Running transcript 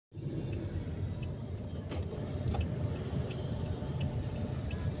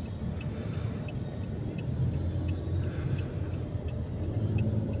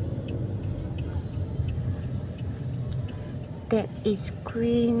That is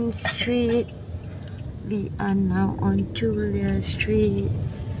Queen Street. We are now on Julia Street,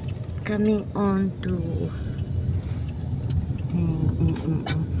 coming on to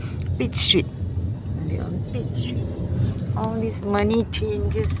Pitt Street. We're on Pitt Street. All these money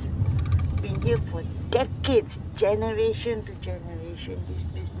changes. Been here for decades, generation to generation. These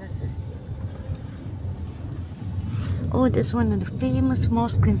businesses. Oh, there's one of the famous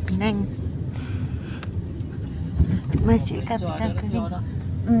mosques in Penang. Masjid Kapitan Kuning.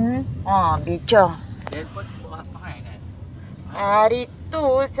 Beca. Hari tu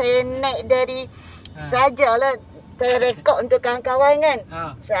saya naik dari sajalah terrekod untuk kawan-kawan kan.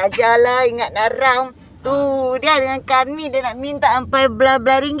 Sajalah ingat naram. Tu dia dengan kami dia nak minta sampai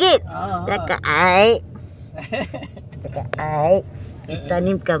belah-belah ringgit. Cakap ai. Kita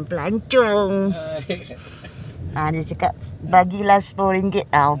ni bukan pelancong. Dia cakap bagilah RM10.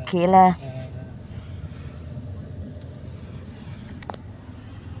 Okey lah.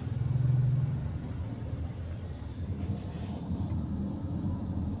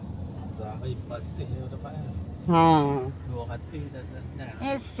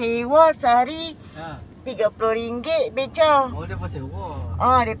 Sewa sehari RM30 beca. Depa sewa.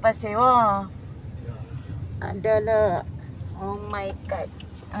 Depa sewa. Adalah. Oh my god.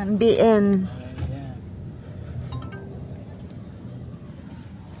 Ambil kan.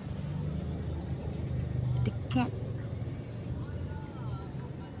 Dekat.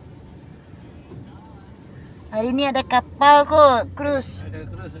 Hari ni ada kapal kot. Cruise.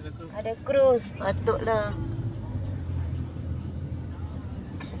 Ada cruise. Patutlah.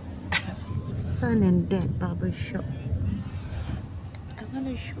 Son and Dad barber shop. I want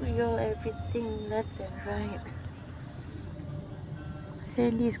to show you all everything left and right.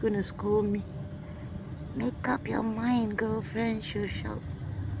 Sally's gonna scold me. Make up your mind, girlfriend. She'll shout.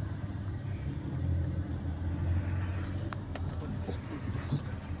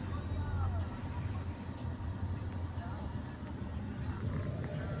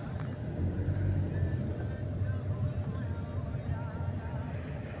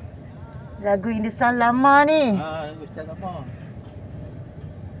 Lagu Hindustan lama ni. Hindustan lama.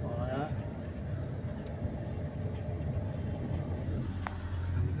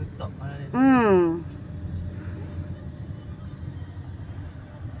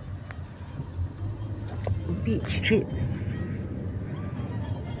 Beach Street.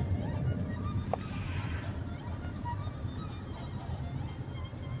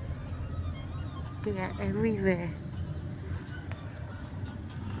 They are everywhere.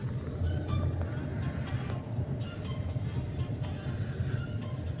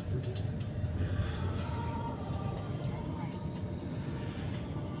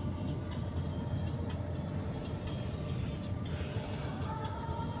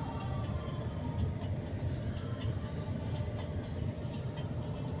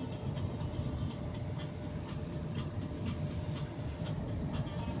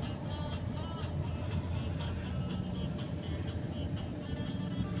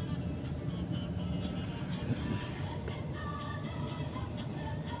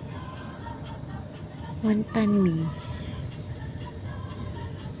 Wantan Mee.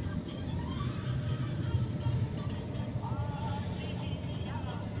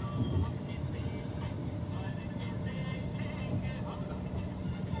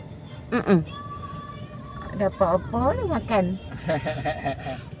 Ada apa-apa lu makan.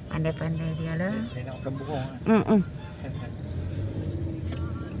 Pandai-pandai dia lah. Dia nak makan burung.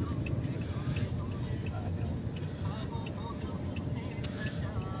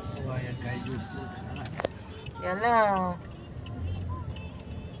 Yang kayu tu. Yalah.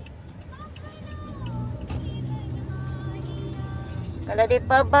 Kalau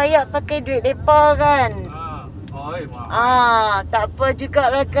depa bayar pakai duit depa kan. Tak apa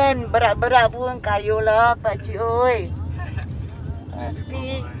jugalah kan. Berat-berat pun kayulah pakcik oi.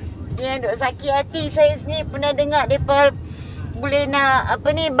 Tapi dia duk sakit hati. Saya sendiri pernah dengar depa boleh nak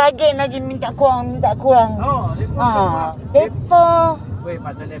bagian lagi minta kurang. Depa Weh,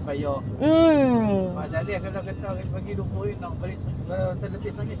 Mak Saleh payah. Mak Saleh kalau kata bagi RM20 nak balik terlebih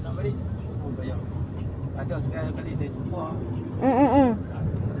RM1 nak balik. Payah. Ada sekali saya jumpa.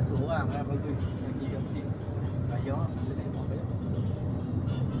 Ada seorang lah bagi yang penting. Payah, Mak Saleh pun payah.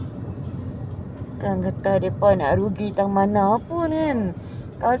 Kan kata depa nak rugi tang mana pun kan.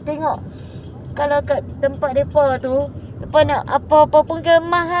 Kalau tengok kalau kat tempat depa tu, depa nak apa-apa pun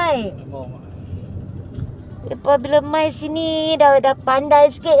gemah hai. Depa bila mai sini dah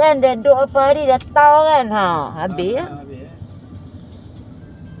pandai sikit kan. Dah duduk apa hari dah tahu kan. Habis ya.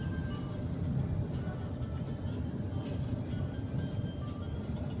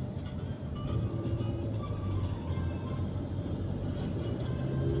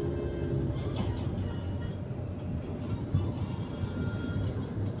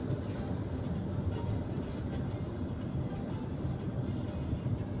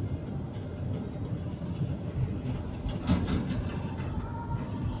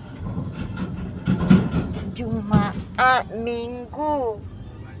 Jumaat, Minggu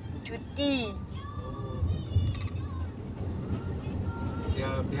cuti.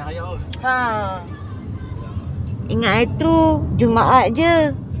 Dia pilihan raya ke? Ha. Ingat itu Jumaat je.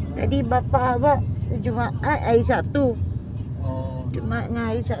 Tadi bapa abang Jumaat hari Sabtu. Oh, Jumaat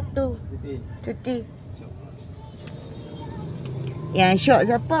dengan hari Sabtu cuti. cuti. Syok. Yang syok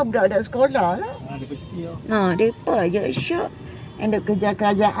siapa? Budak-budak sekolah lah. Dia cuti lah. Mereka je syok. Yang duk kerja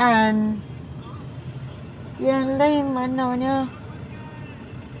kerajaan. Yang lain mananya?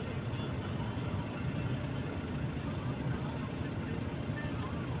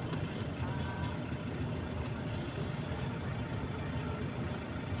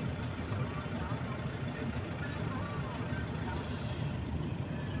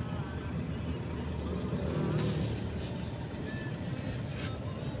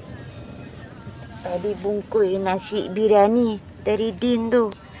 Tadi bungkus nasi biryani dari Din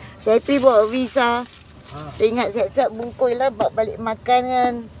tu. Saya pergi bawa visa. Saya ingat siap-siap bungkus lah bawa balik makan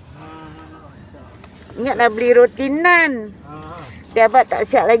kan. Ingat nak beli roti nan. Dia abang tak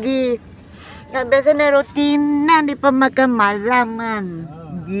siap lagi. Nak biasanya roti nan di pemakan malam kan.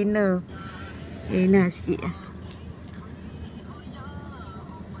 Dinner. Nasi.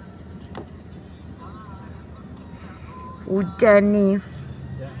 Hujan ni.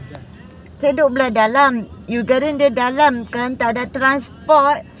 Saya duduk belah dalam. You Garden dia dalam kan. Tak ada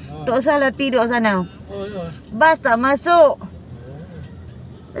transport. Tak usahlah pergi duduk sana. Oh, ya. Bas tak masuk.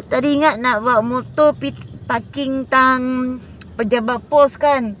 Tadi ingat nak bawa motor pergi parking tang pejabat pos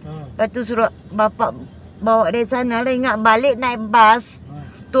kan. Lepas tu suruh bapak bawa dari sana lah. Ingat balik naik bas.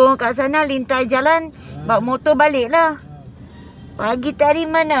 Turun kat sana lintas jalan. Bawa motor balik lah. Pagi tadi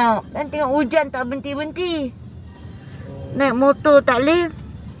mana? Dan tengok hujan tak berhenti-berhenti. Naik motor tak boleh.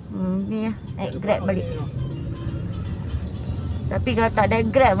 Ni lah. Naik Grab balik. Tapi kalau tak ada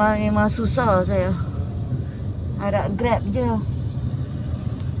Grab memang susah saya. Harap Grab je.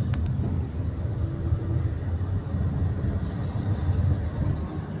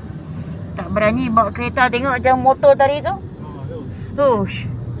 Tak berani bawa kereta tengok macam motor tadi tu. Hush.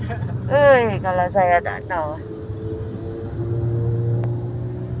 Kalau saya tak tahu.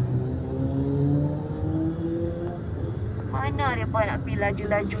 Mana mereka nak pergi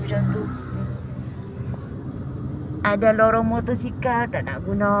laju-laju macam tu. Ada lorong motosikal tak nak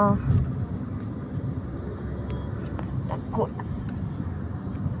guna. Takut.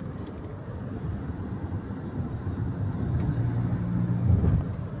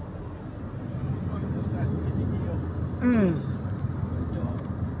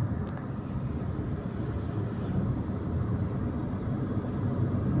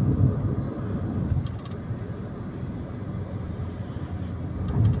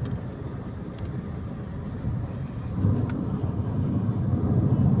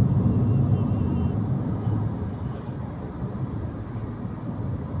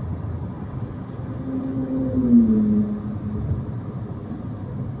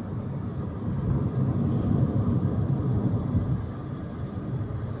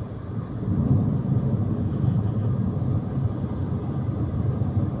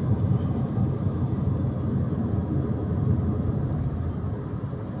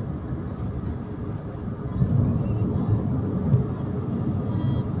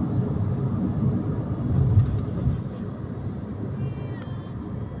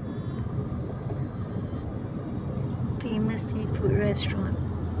 Famous seafood restaurant.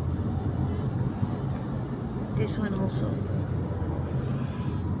 This one also.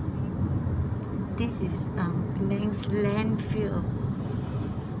 This is Penang's landfill.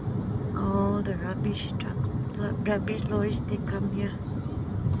 All the rubbish trucks, rubbish lorries, they come here.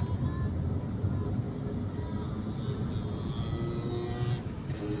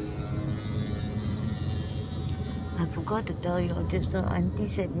 I forgot to tell you just now, Auntie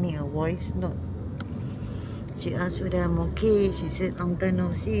sent me a voice note. She asked whether I'm okay. She said long time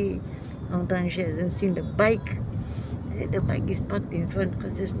no see. Long time she hasn't seen the bike. The bike is parked in front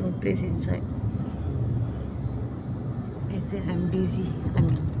because there's no place inside. I said I'm busy. I'm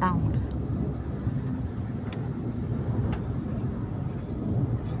in town.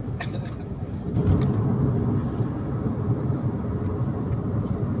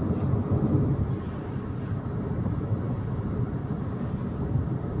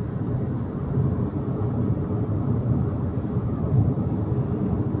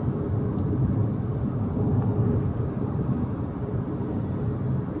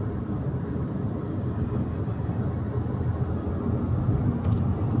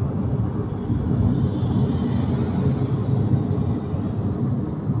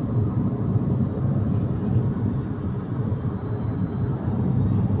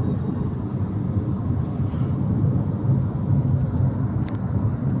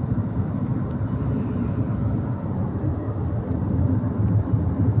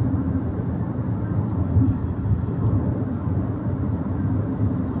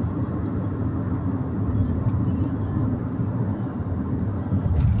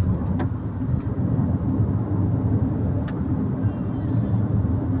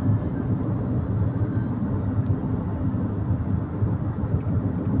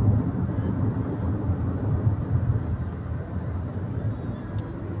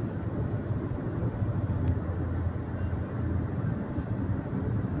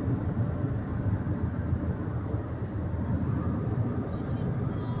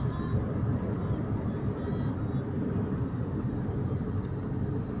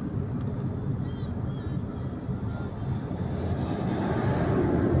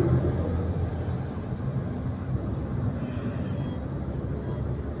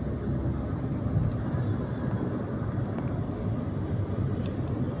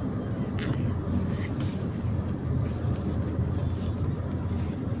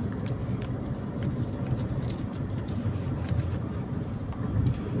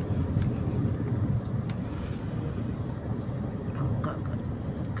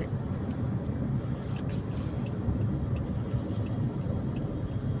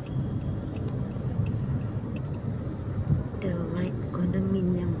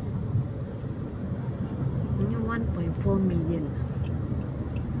 4 million.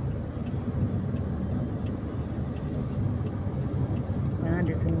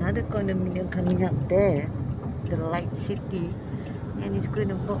 There's another condominium coming up there, the Light City, and it's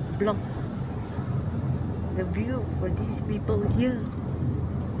going to block the view for these people here.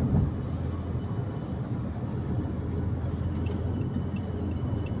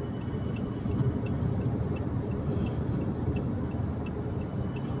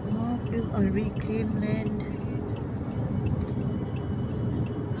 More built on reclaimed land.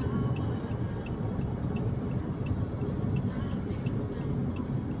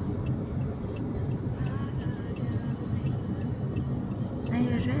 I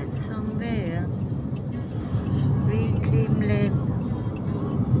read somewhere reclaim land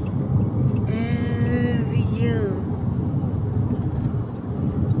every year.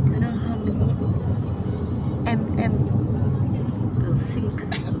 Don't know how many will sink.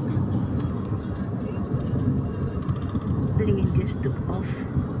 Plane just took off.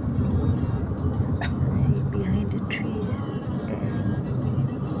 See behind the trees.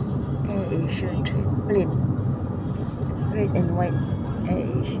 Air Asia plane. Red and white. Air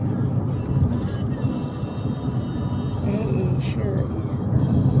Asia. Air Asia is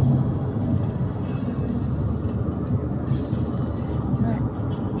not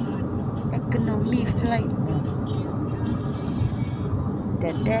economy flight.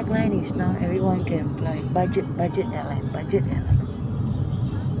 The tagline is now everyone can fly. Budget airline.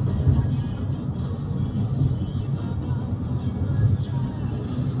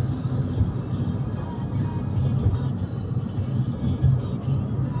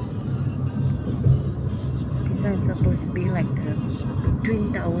 It's supposed to be like the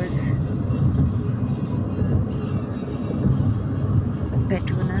Twin Towers,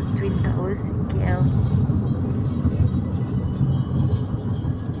 Petronas Twin Towers in KL.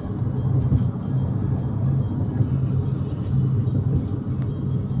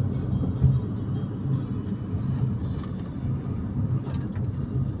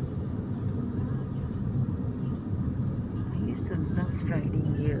 I used to love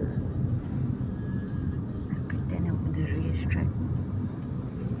riding here. The racetrack,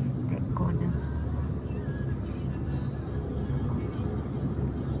 that corner.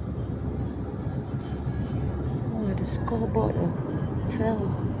 Oh, the scoreboard fell.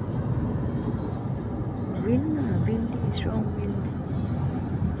 Windy, strong winds.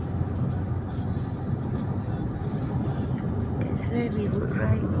 That's where we would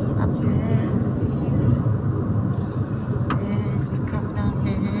ride up there. Then we come down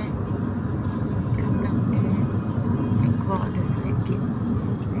there. The side gate.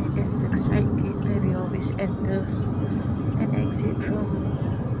 And that's the side gate where we always enter and exit from.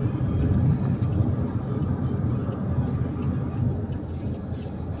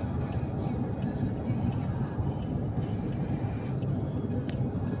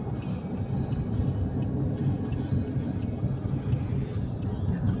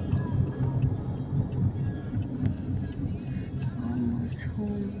 Almost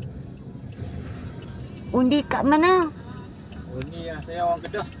home. Undi kat mana? Oh ni lah, saya orang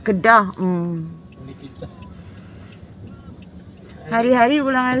Kedah. Kedah. Ni kita. Hari-hari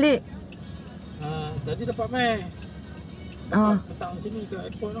ulang alik. Tadi dapat mai. Petang sini ke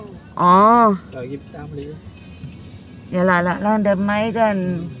airport tu. Lagi petang balik. Yalah lah dah mai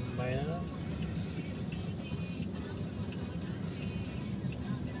kan. Mai lah.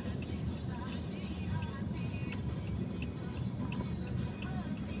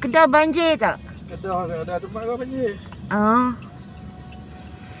 Kedah banjir tak? Kedah ada tempat kau banjir.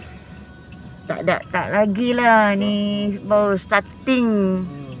 Tak lagi lah, ni baru starting.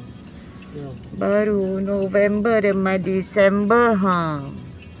 Baru November dan Disember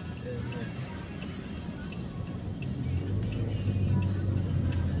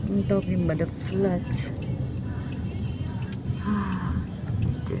I'm talking about the floods.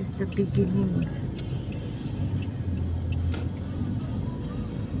 It's just the beginning.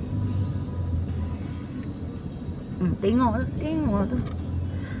 Tengok tu.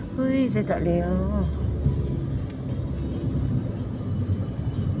 Ui, saya tak boleh.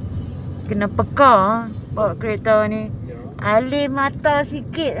 Kena peka bawa kereta ni. Alih mata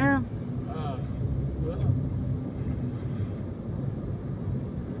sikit.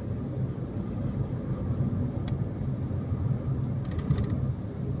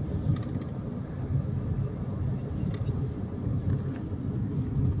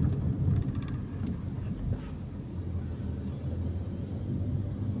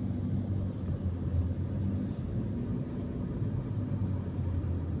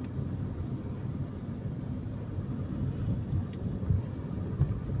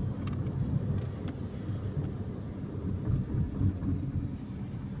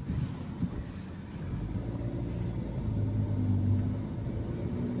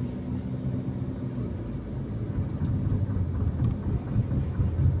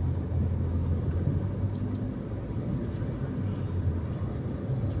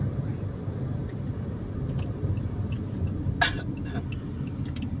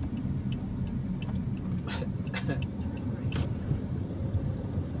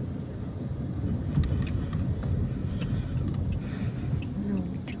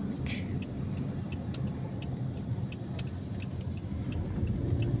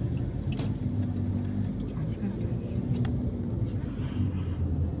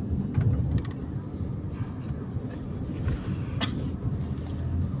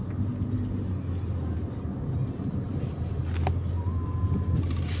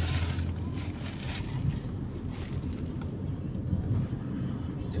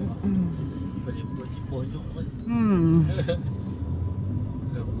 Boleh buat pojok kan.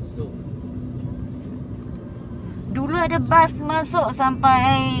 Dah busuk. Dulu ada bas masuk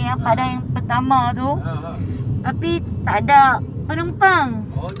sampai pada yang pertama tu. Tapi tak ada penumpang.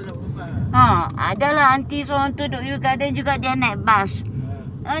 Oh, tak ada penumpang. Adalah aunty seorang tu duduk Yew Garden juga, dia naik bas.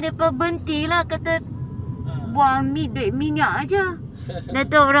 Dia berhentilah, kata buang duit minyak aja. Dia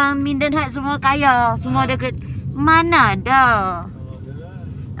tahu orang Minden Heights semua kaya, semua ada kereta. Mana ada.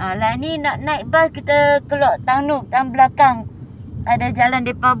 Lah ni nak naik bas kita keluar Tanuk, tang belakang. Ada jalan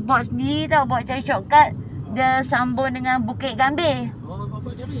depa buat sendiri tau, buat cari shortcut. Dia sambung dengan Bukit Gambir. Oh,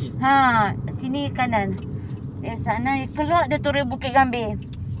 bapak dia ni. Sini kanan. Dari sana keluar dia turun Bukit Gambir.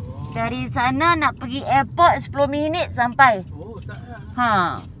 Dari sana nak pergi airport 10 minit sampai. Oh,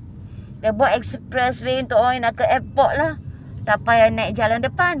 sangat. Dia buat expressway untuk orang yang nak ke airport lah. Tak payah naik jalan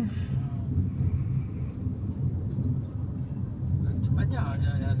depan. Cepatnya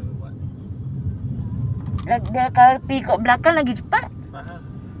dia buat. Dia kalau pergi kat belakang lagi cepat.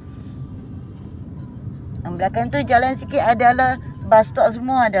 Yang belakang tu jalan sikit adalah bus stop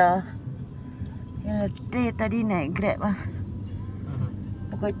semua ada. Tadi naik Grab lah.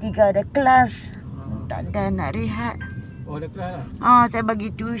 Pukul 3 ada kelas. Tak ada nak rehat. Oh, ada kelas lah? Saya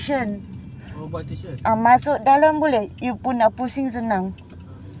bagi tuition. Oh, buat tuition? Masuk dalam boleh. You pun nak pusing senang.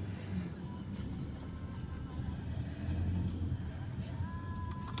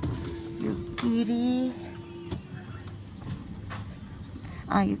 You kiri.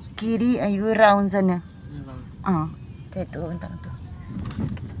 You kiri, you round sana. Saya turun tang tu.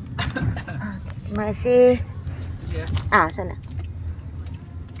 Masih. Ya. Sana.